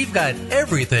 we've got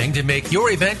everything to make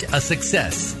your event a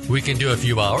success. We can do a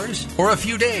few hours or a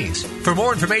few days. For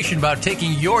more information about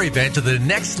taking your event to the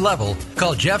next level,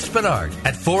 call Jeff Spinard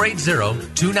at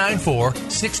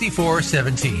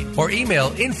 480-294-6417 or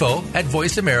email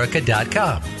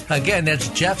info@voiceamerica.com. Again, that's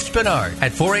Jeff Spinard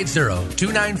at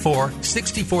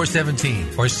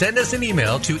 480-294-6417 or send us an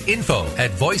email to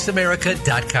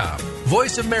info@voiceamerica.com.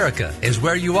 Voice America is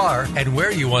where you are and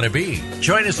where you want to be.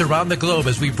 Join us around the globe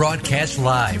as we broadcast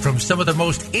live from some of the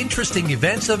most interesting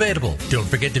events available. Don't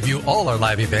forget to view all our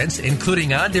live events,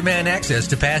 including on-demand access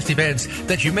to past events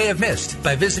that you may have missed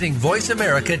by visiting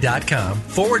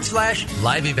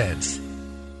voiceamerica.com/live events.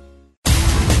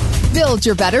 Build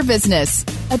your better business.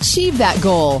 Achieve that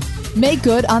goal. Make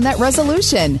good on that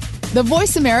resolution. The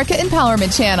Voice America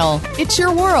Empowerment Channel. It's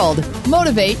your world.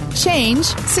 Motivate, change,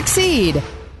 succeed.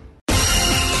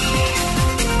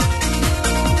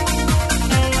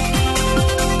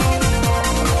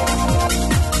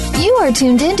 You are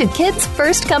tuned in to Kids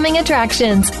First Coming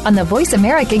Attractions on the Voice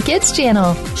America Kids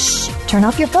channel. Shh, turn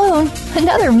off your phone.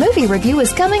 Another movie review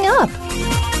is coming up.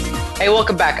 Hey,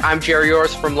 welcome back. I'm Gerry O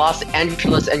from Los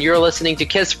Angeles, and you're listening to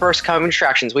Kids First Coming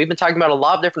Attractions. We've been talking about a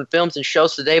lot of different films and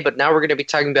shows today, but now we're going to be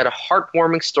talking about a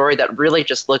heartwarming story that really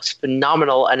just looks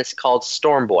phenomenal, and it's called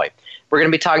Storm Boy. We're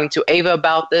going to be talking to Ava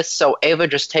about this, so Ava,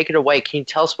 just take it away. Can you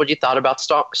tell us what you thought about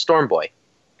Storm Boy?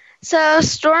 So,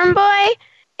 Storm Boy,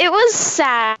 it was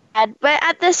sad, but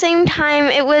at the same time,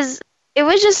 it was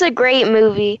just a great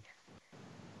movie.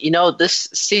 You know, this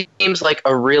seems like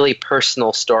a really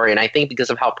personal story, and I think because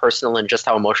of how personal and just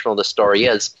how emotional the story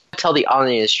is, tell the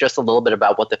audience just a little bit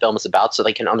about what the film is about so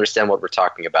they can understand what we're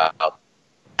talking about.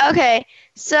 Okay,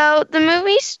 so the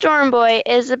movie Storm Boy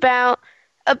is about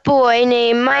a boy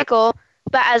named Michael,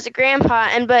 but as a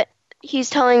grandpa, but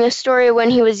he's telling a story when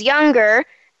he was younger,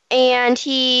 and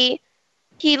he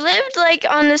lived like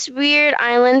on this weird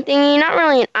island thingy, not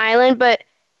really an island, but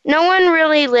no one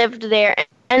really lived there.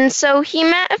 And so he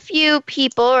met a few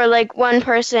people, or like one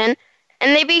person,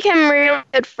 and they became really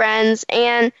good friends.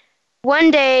 And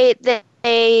one day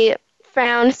they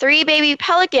found 3 baby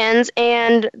pelicans,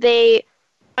 and they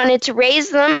wanted to raise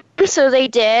them, so they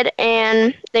did.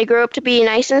 And they grew up to be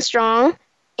nice and strong.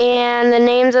 And the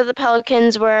names of the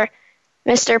pelicans were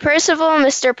Mr. Percival,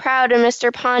 Mr. Proud, and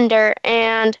Mr. Ponder.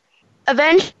 And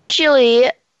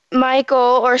eventually,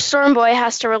 Michael, or Storm Boy,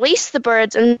 has to release the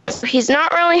birds, and he's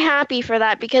not really happy for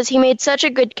that because he made such a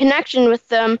good connection with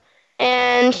them,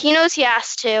 and he knows he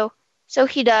has to, so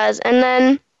he does. And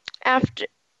then after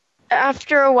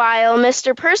a while,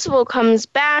 Mr. Percival comes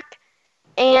back,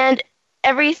 and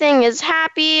everything is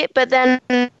happy, but then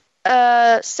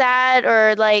a sad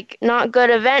or like not good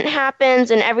event happens,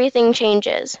 and everything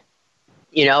changes.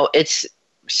 You know, it's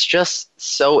just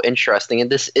so interesting, and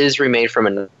this is remade from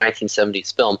a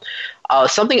 1970s film.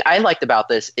 Something I liked about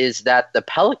this is that the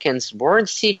pelicans weren't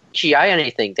CGI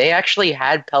anything. They actually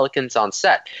had pelicans on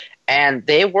set, and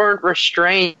they weren't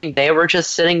restrained. They were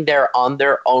just sitting there on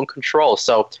their own control.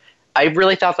 So I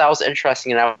really thought that was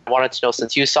interesting, and I wanted to know,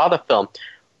 since you saw the film,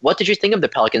 what did you think of the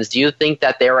pelicans? Do you think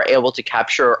that they were able to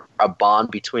capture a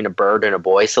bond between a bird and a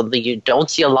boy, something you don't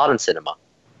see a lot in cinema?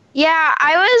 Yeah,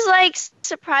 I was like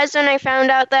surprised when I found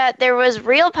out that there was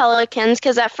real pelicans,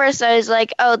 because at first I was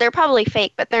like, oh, they're probably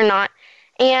fake, but they're not.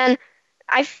 And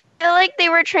I feel like they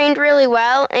were trained really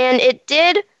well, and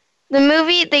the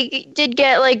movie, they did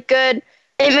get like good,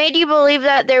 it made you believe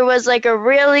that there was like a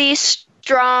really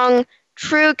strong,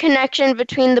 true connection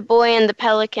between the boy and the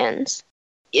pelicans.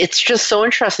 It's just so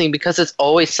interesting because it's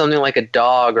always something like a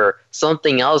dog or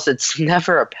something else. It's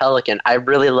never a pelican. I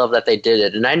really love that they did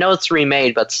it. And I know it's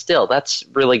remade, but still, that's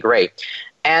really great.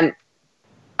 And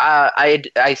I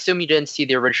assume you didn't see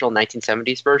the original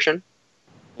 1970s version?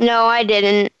 No, I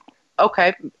didn't.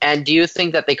 Okay. And do you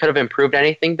think that they could have improved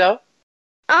anything, though?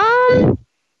 No.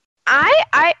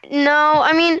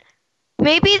 I mean,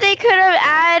 maybe they could have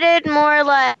added more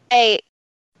like,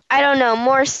 I don't know,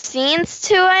 more scenes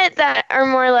to it that are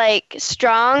more like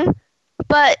strong,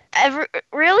 but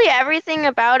really everything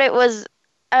about it was,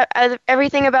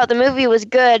 everything about the movie was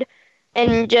good,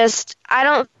 and just, I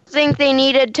don't think they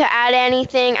needed to add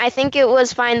anything. I think it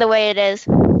was fine the way it is.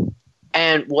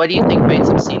 And what do you think made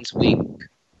some scenes weak?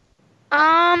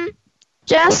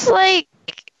 Just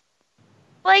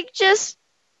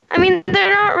I mean,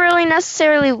 they're not really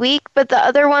necessarily weak, but the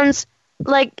other ones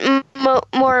like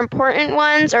more important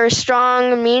ones or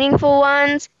strong, meaningful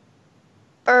ones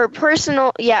or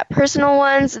personal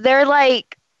ones. They're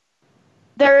like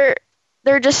they're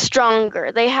just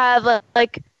stronger. They have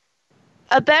like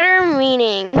a better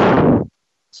meaning.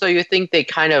 So you think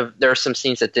there are some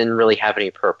scenes that didn't really have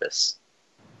any purpose?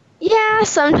 Yeah,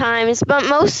 sometimes, but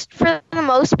for the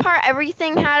most part,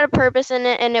 everything had a purpose in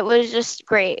it, and it was just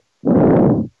great.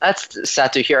 That's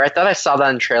sad to hear. I thought I saw that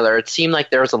in the trailer. It seemed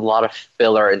like there was a lot of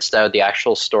filler instead of the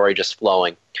actual story just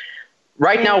flowing.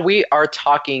 Right now, we are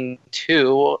talking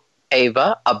to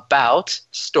Ava about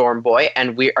Storm Boy,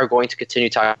 and we are going to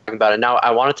continue talking about it. Now, I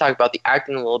want to talk about the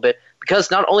acting a little bit,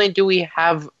 because not only do we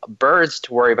have birds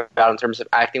to worry about in terms of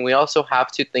acting, we also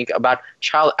have to think about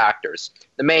child actors.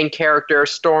 The main character,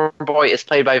 Storm Boy, is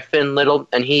played by Finn Little,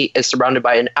 and he is surrounded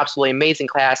by an absolutely amazing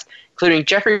cast, including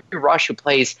Jeffrey Rush, who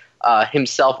plays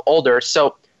himself older.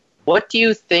 So what do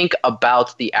you think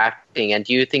about the acting, and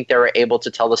do you think they were able to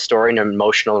tell the story in an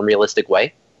emotional and realistic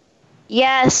way?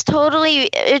 Yes, totally.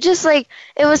 It just it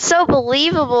was so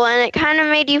believable, and it kind of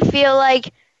made you feel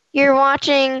like you're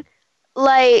watching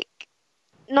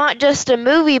not just a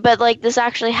movie, but this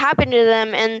actually happened to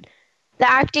them, and the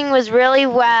acting was really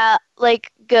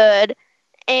good,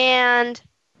 and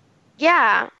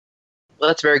yeah. Well,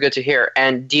 that's very good to hear.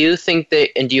 And do you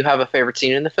have a favorite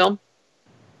scene in the film?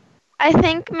 I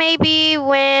think maybe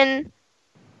when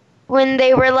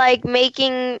they were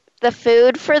making the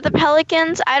food for the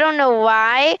pelicans. I don't know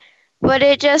why, but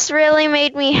it just really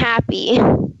made me happy.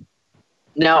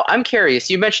 Now, I'm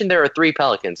curious. You mentioned there are 3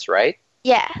 pelicans, right?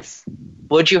 Yes.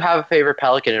 Would you have a favorite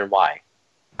pelican, and why?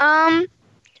 Probably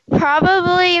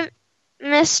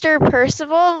Mr.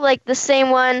 Percival, the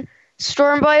same one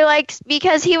Storm Boy likes,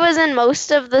 because he was in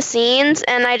most of the scenes,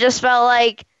 and I just felt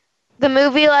like the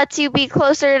movie lets you be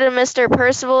closer to Mr.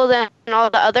 Percival than all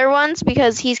the other ones,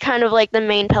 because he's kind of the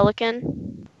main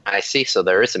pelican. I see, so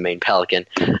there is a main pelican.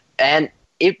 And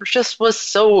it just was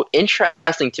so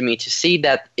interesting to me to see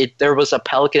that there was a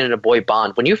pelican and a boy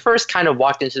bond. When you first kind of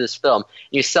walked into this film,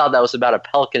 you saw that was about a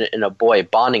pelican and a boy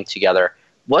bonding together.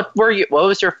 What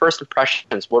was your first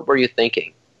impressions? What were you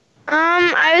thinking?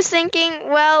 I was thinking,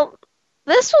 well,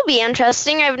 this will be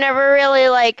interesting. I've never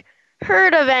really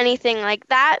heard of anything like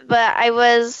that, but I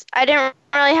didn't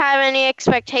really have any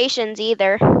expectations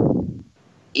either.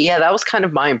 Yeah, that was kind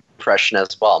of my impression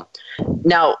as well.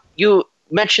 Now, you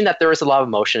mentioned that there was a lot of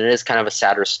emotion. It is kind of a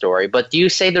sadder story, but do you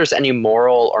say there's any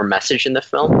moral or message in the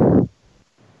film?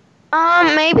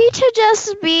 Maybe to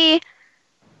just be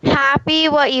happy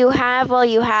what you have while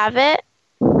you have it.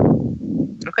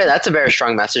 Okay, that's a very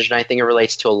strong message, and I think it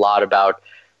relates to a lot about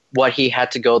what he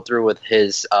had to go through with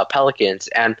his pelicans.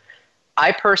 And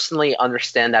I personally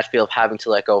understand that feel of having to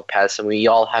let go of pets, and we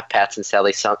all have pets, and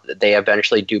sadly they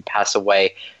eventually do pass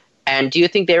away. And do you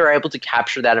think they were able to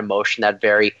capture that emotion, that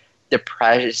very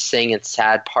depressing and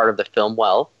sad part of the film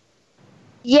well?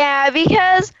 Yeah,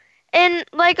 because in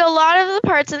a lot of the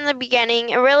parts in the beginning,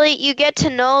 you get to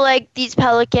know these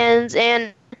pelicans,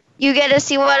 and you get to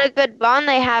see what a good bond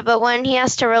they have, but when he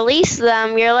has to release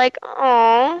them, you're like,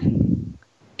 oh.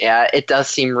 Yeah, it does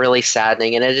seem really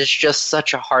saddening, and it is just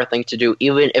such a hard thing to do.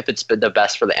 Even if it's been the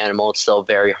best for the animal, it's still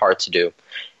very hard to do.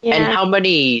 Yeah. And how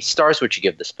many stars would you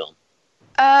give this film?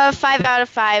 5 out of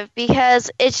 5, because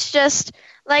it's just,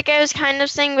 like I was kind of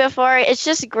saying before, it's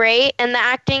just great, and the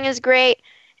acting is great,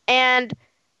 and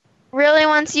really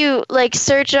once you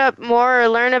search up more or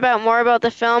learn more about the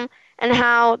film and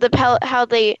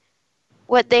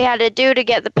what they had to do to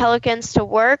get the pelicans to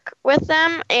work with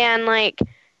them, and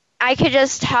I could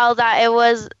just tell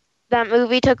that that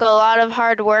movie took a lot of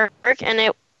hard work, and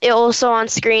it also on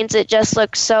screens it just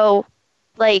looks so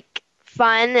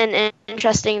fun and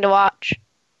interesting to watch.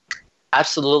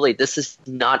 Absolutely. This is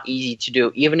not easy to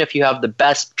do. Even if you have the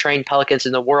best trained pelicans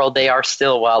in the world, they are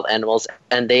still wild animals,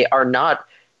 and they are not,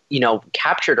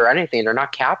 captured or anything. They're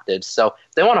not captives. So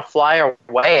if they want to fly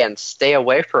away and stay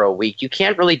away for a week, you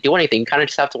can't really do anything. You kind of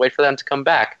just have to wait for them to come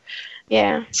back.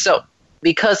 Yeah. So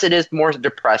because it is more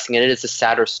depressing and it is a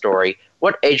sadder story,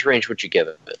 what age range would you give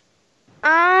it?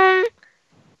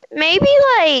 Maybe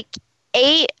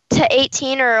 8 to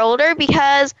 18 or older,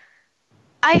 because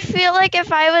I feel like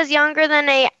if I was younger than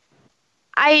 8,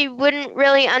 I wouldn't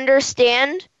really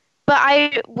understand, but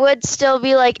I would still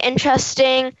be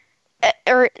interested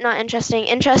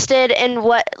in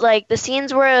what the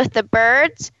scenes were with the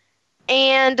birds.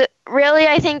 And really,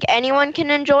 I think anyone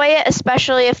can enjoy it,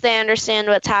 especially if they understand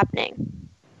what's happening.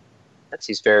 That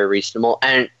seems very reasonable.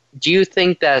 And do you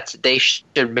think that they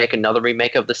should make another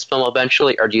remake of this film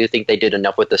eventually, or do you think they did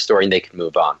enough with the story and they can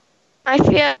move on? I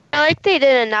feel like they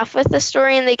did enough with the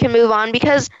story and they can move on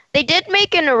because they did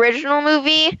make an original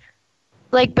movie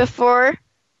like before,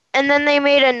 and then they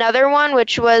made another one,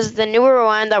 which was the newer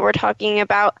one that we're talking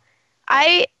about.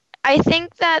 I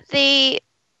think that they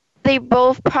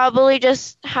both probably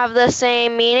just have the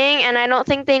same meaning, and I don't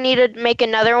think they need to make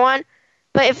another one.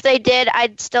 But if they did,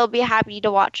 I'd still be happy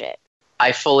to watch it.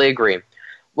 I fully agree.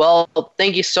 Well,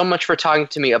 thank you so much for talking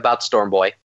to me about Storm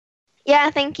Boy.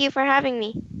 Yeah, thank you for having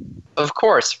me. Of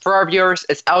course, for our viewers,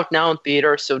 it's out now in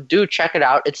theater, so do check it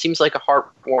out. It seems like a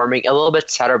heartwarming, a little bit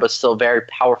sadder, but still very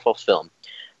powerful film.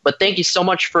 But thank you so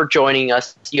much for joining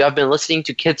us. You have been listening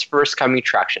to Kids First Coming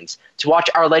Attractions. To watch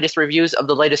our latest reviews of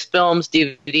the latest films,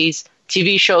 DVDs,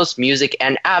 TV shows, music,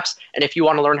 and apps, and if you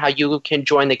want to learn how you can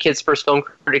join the Kids First Film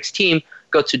Critics team,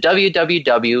 go to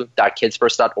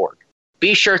www.kidsfirst.org.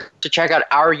 Be sure to check out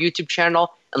our YouTube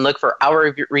channel and look for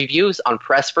our reviews on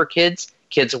Press for Kids,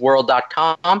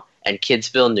 kidsworld.com, and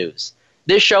Kidsville News.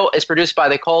 This show is produced by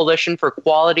the Coalition for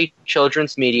Quality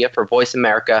Children's Media for Voice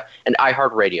America and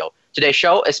iHeartRadio. Today's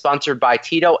show is sponsored by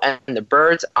Tito and the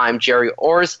Birds. I'm Gerry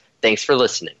O. Thanks for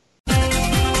listening.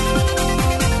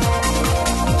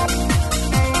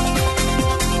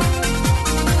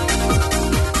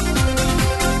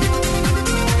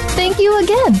 Thank you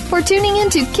again for tuning in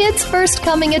to Kids First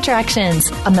Coming Attractions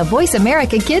on the Voice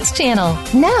America Kids channel.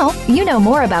 Now you know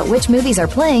more about which movies are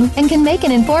playing and can make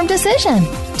an informed decision.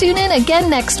 Tune in again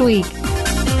next week.